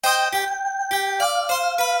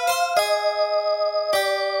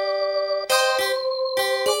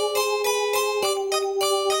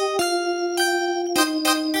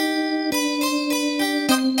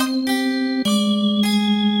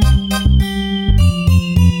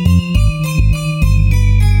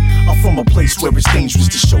where it's dangerous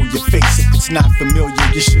to show your face. If it's not familiar,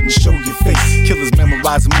 you shouldn't show your face. Killers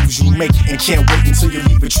memorize the moves you make and can't wait until you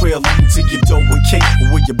leave a trail leading to your dough and cake.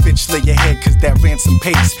 Or will your bitch lay your head cause that ransom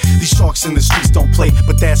pays? These sharks in the streets don't play,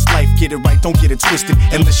 but that's life. Get it right, don't get it twisted.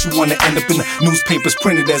 Unless you wanna end up in the newspapers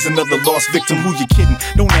printed as another lost victim. Who you kidding?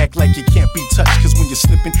 Don't act like you can't be touched, cause when you're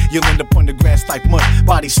slipping, you'll end up on the grass like mud.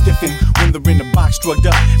 Body stiffened when they're in the box, drugged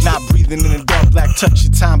up. Not breathing in the dark, black touch.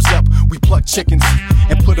 Your time's up. We pluck chickens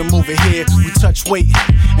and put them over here. We touch weight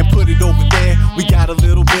and put it over there. We got a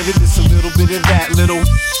little bit of this, a little bit of that, little.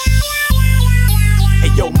 Hey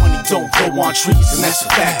yo, money don't grow on trees, and that's a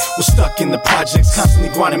fact. We're stuck in the projects, constantly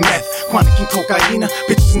grinding meth. Chronic and cocaine,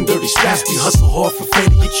 bitches and dirty straps. We hustle hard for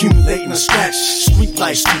fatty, accumulating a scratch. Street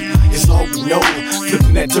life is all we know.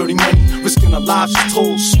 Flipping that dirty money, risking our lives is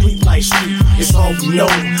told. Street life is all we know.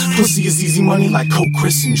 Pussy is easy money like Coke,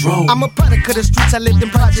 Chris, and Dro. I'm a product of the streets, I lived in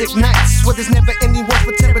project nights, where there's never any war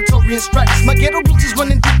for territory and stripes. My ghetto roots is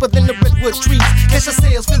running deeper than the redwood trees. Catch our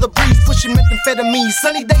sails, feel the breeze, pushing methamphetamine.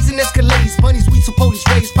 Sunny days and Escalades, money's sweet, so police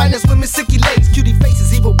raised. Finest women, sicky legs, cutie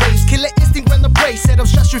faces, evil ways. Killer instinct, run the brace, set up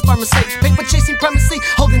shot street pharmacies. Paper chasing primacy,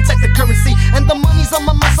 holding tight the currency. And the money's on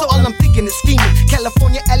my mind, so all I'm thinking is scheming.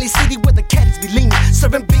 California, LA City, where the caddies be leaning.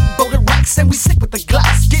 Serving big boulder rocks, and we sick with the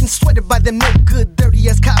glass. Getting sweated by them no good, dirty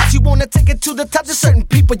ass cops. You wanna take it to the top, there's certain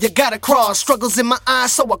people you gotta cross. Struggles in my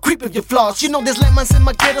eyes, so I creep with your flaws. You know there's landmines in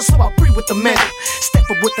my ghetto, so I breathe with the metal. Step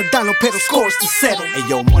up with the dino pedal, scores to settle. Hey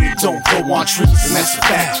yo, money don't grow on trees, and that's a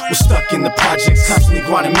fact. We're stuck in the projects, constantly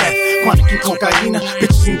grinding meth. Chronic and cocaine,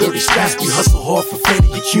 bitches and dirty straps. We hustle hard for fatty,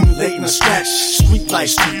 accumulating a scratch. Street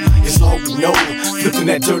life is all we know. Flipping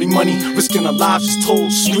that dirty money, risking our lives is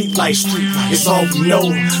told. Street life is all we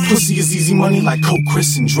know. Pussy is easy money like Coke,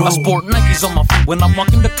 Chris, and Dro. I sport Nikes on my feet when I'm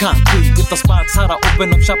walking the concrete. If the spot's hot, I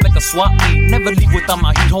open up shop like a swap meet. Never leave without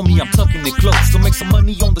my heat, homie, I'm tucking it close. To make some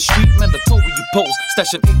money on the street, mandatory you pose.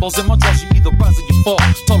 Stashing 8 balls in my drawers, you either rise or you fall.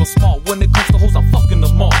 Tall or small, when it comes to hoes, I'm fucking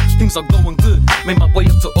them all. Things are going good, made my way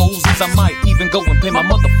up to O's. I might even go and pay my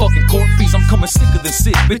motherfucking court fees. I'm coming sicker than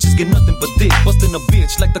sick, bitches get nothing but dick. Busting a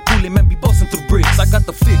bitch like the coolie man be busting through bricks. I got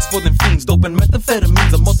the fix for them fiends, dope and methamphetamine.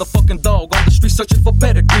 The motherfucking dog on the street searching for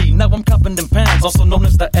pedigree. Now I'm copping them pounds, also known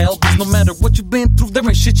as the LBs. No matter what you been through, there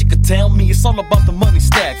ain't shit you could tell me. It's all about the money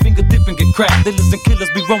stack, finger dip and get cracked. Dealers and killers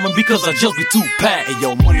be roaming because I just be too packed. Hey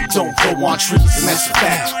yo, money don't grow on trees, and that's a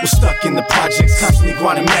fact. We're stuck in the projects, constantly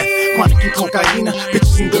grinding meth. Chronic and cocaine,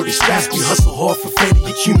 bitches and dirty straps. We hustle hard for fatty,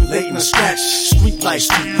 accumulating a scratch. Street life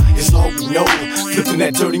is all we know. Flipping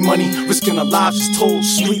that dirty money, risking our lives is told.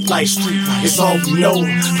 Street life is all we know.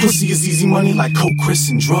 Pussy is easy money like Coke, Chris,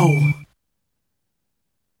 and Dro.